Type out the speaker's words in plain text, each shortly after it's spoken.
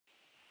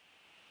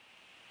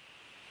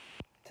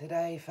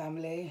Today,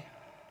 family,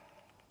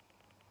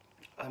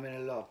 I'm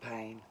in a lot of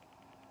pain,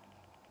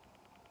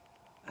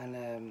 and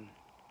I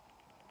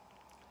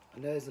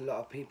know there's a lot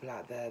of people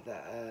out there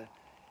that are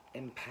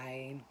in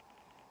pain,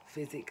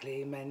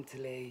 physically,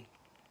 mentally.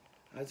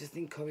 I just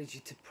encourage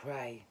you to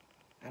pray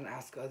and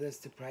ask others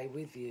to pray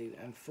with you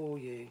and for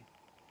you.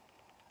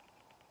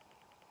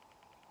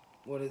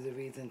 One of the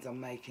reasons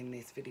I'm making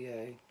this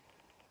video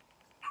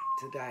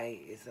today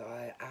is that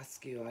I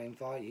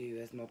invite you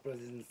as my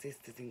brothers and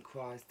sisters in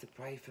Christ to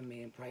pray for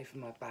me and pray for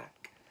my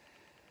back.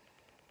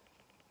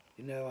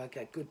 You know, I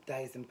get good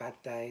days and bad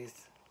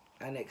days,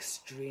 and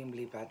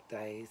extremely bad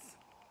days,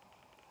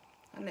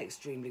 and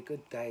extremely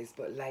good days,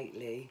 but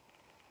lately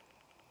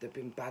there have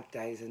been bad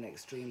days and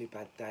extremely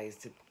bad days,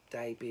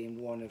 today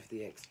being one of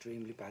the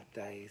extremely bad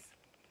days.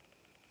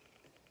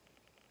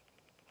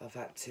 I've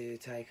had to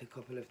take a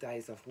couple of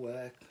days off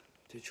work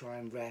to try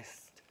and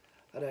rest.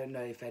 I don't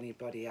know if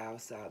anybody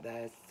else out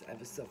there has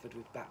ever suffered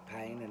with back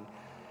pain and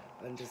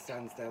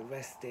understands that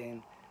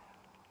resting,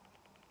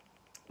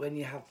 when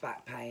you have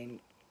back pain,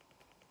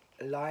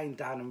 lying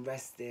down and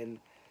resting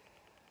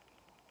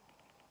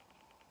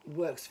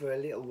works for a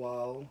little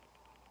while,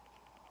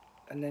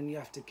 and then you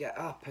have to get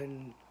up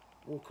and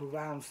walk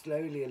around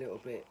slowly a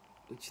little bit,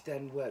 which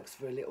then works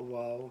for a little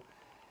while.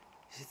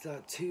 It's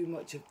like too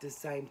much of the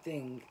same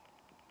thing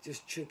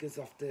just triggers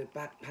off the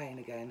back pain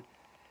again.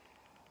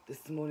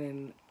 This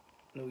morning,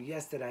 no,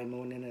 yesterday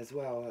morning as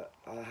well,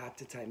 I had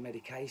to take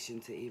medication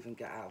to even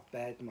get out of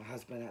bed. My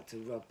husband had to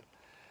rub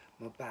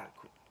my back.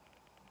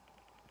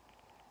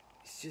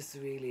 It's just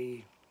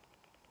really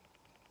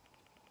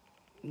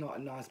not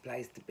a nice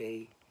place to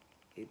be.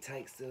 It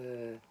takes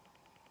a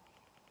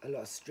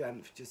lot of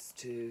strength just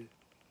to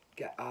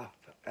get up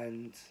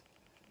and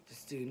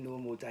just do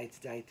normal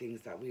day-to-day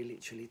things that we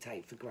literally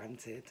take for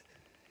granted.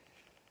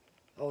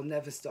 I'll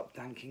never stop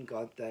thanking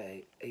God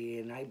that He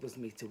enables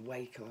me to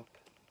wake up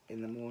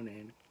in the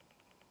morning.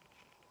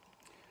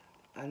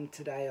 And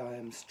today I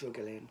am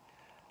struggling,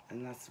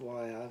 and that's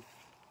why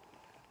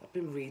I've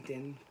been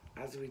reading,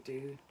 as we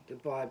do, the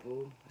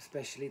Bible,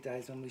 especially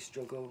days when we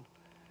struggle.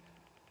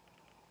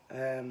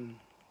 As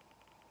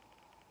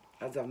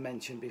I've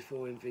mentioned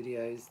before in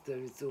videos, there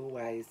is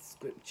always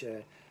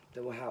scripture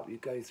that will help you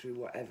go through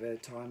whatever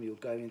time you're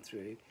going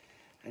through,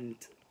 and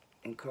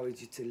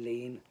encourage you to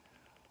lean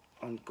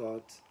on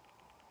God,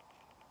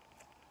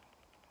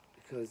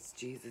 because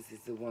Jesus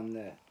is the one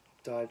that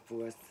died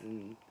for us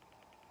and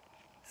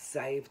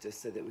saved us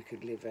so that we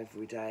could live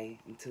every day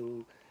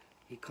until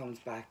He comes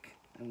back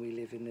and we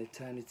live in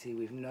eternity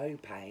with no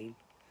pain,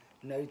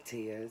 no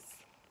tears,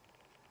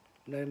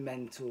 no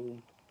mental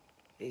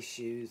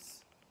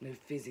issues, no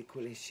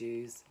physical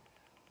issues.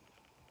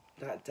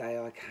 That day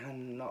I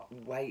cannot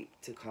wait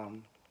to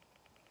come.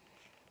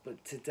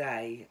 But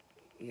today,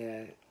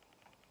 yeah,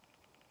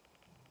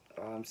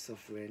 I'm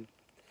suffering.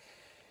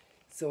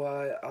 So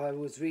I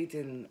was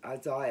reading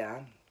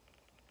Isaiah,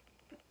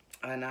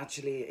 and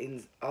actually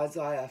in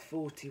Isaiah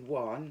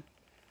 41,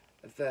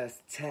 verse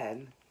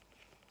 10,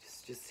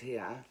 just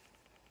here,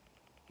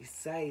 he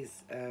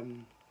says,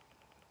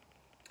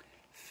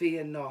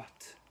 "Fear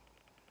not,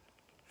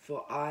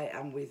 for I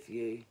am with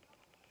you.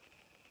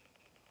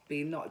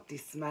 Be not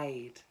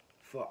dismayed,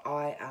 for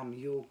I am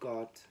your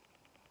God.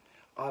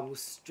 I will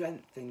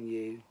strengthen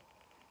you.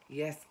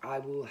 Yes, I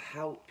will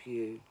help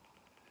you.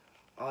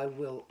 I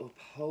will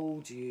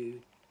uphold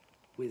you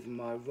with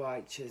my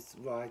righteous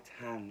right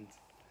hand."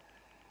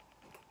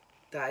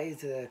 That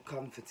is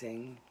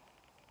comforting,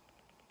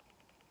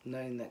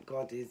 knowing that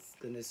God is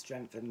going to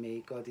strengthen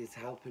me, God is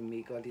helping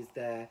me, God is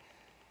there,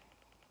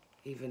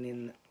 even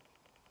in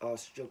our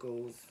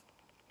struggles,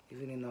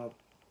 even in our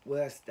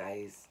worst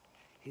days.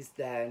 He's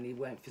there and He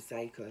won't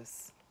forsake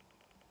us.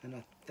 And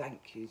I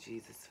thank you,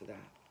 Jesus, for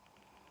that.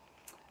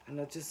 And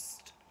I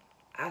just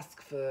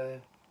ask for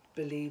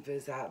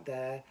believers out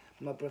there,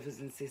 my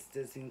brothers and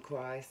sisters in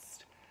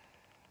Christ,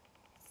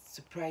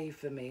 to pray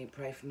for me,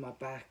 pray for my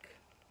back.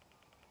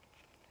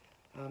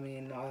 I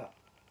mean,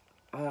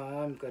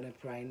 I'm going to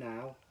pray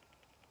now.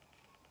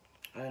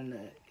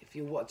 And if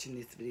you're watching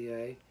this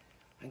video,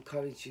 I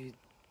encourage you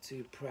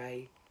to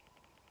pray.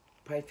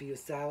 Pray for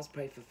yourselves,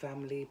 pray for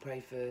family,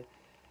 pray for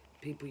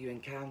people you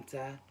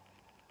encounter.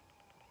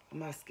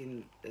 I'm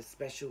asking a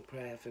special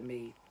prayer for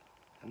me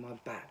and my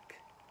back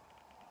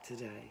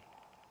today.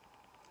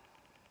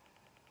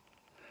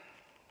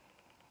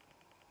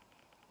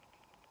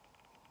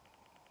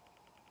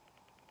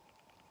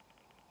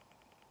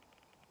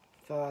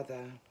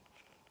 Father,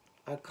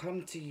 I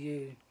come to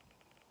you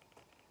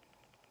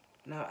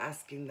now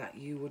asking that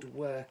you would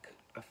work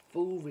a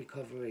full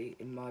recovery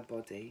in my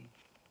body.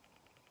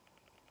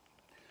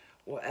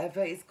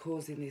 Whatever is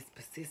causing this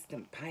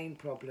persistent pain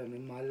problem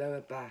in my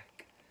lower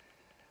back,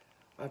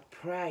 I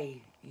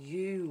pray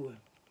you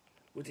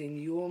would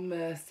in your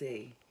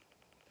mercy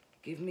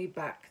give me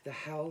back the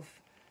health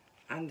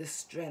and the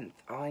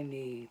strength I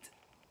need.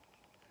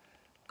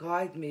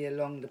 Guide me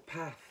along the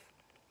path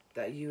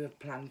that you have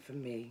planned for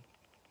me.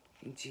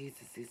 In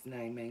Jesus'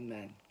 name,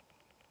 amen.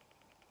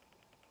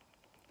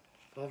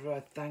 Father,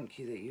 I thank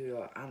you that you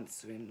are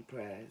answering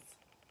prayers.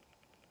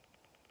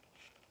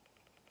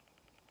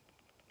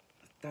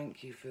 I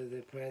thank you for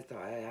the prayers that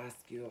I ask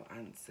you are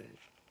answered.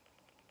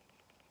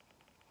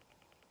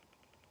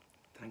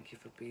 Thank you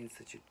for being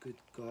such a good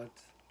God.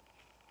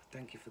 I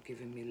thank you for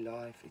giving me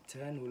life,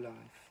 eternal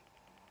life.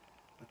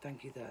 I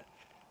thank you that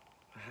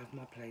I have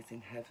my place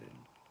in heaven.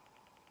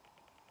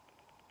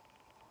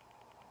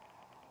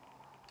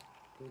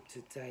 Lord,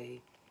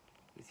 today,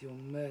 with your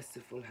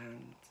merciful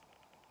hand,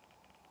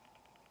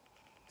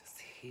 just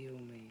heal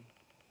me.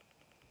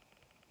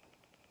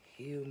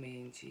 Heal me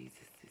in Jesus'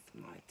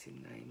 mighty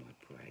name,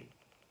 I pray.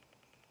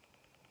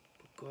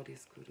 But God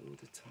is good all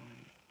the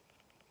time.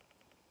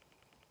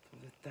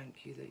 Father,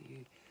 thank you that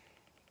you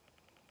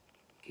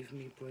give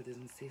me brothers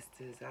and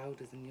sisters,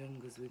 elders and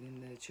youngers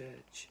within their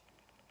church,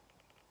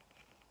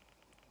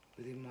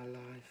 within my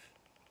life,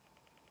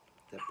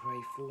 that pray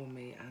for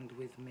me and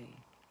with me.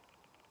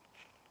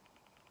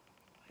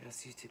 I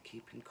ask you to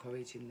keep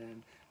encouraging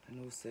them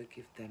and also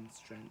give them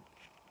strength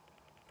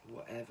for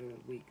whatever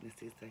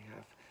weaknesses they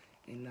have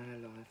in their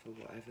life or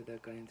whatever they're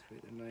going through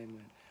at the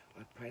moment.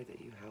 I pray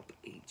that you help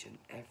each and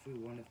every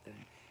one of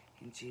them.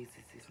 In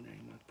Jesus'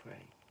 name I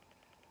pray.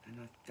 And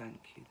I thank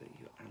you that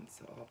you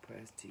answer our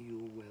prayers to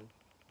your will.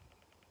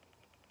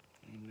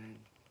 Amen.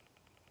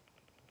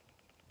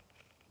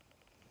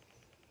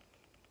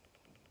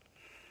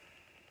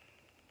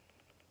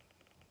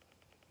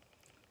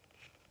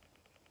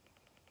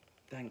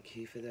 Thank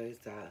you for those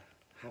that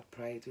have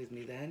prayed with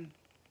me then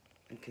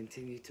and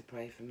continue to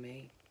pray for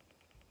me.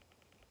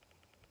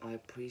 I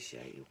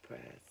appreciate your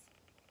prayers.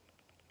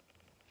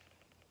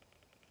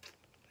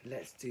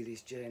 Let's do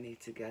this journey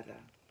together.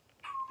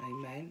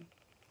 Amen.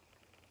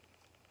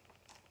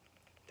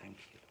 Thank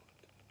you.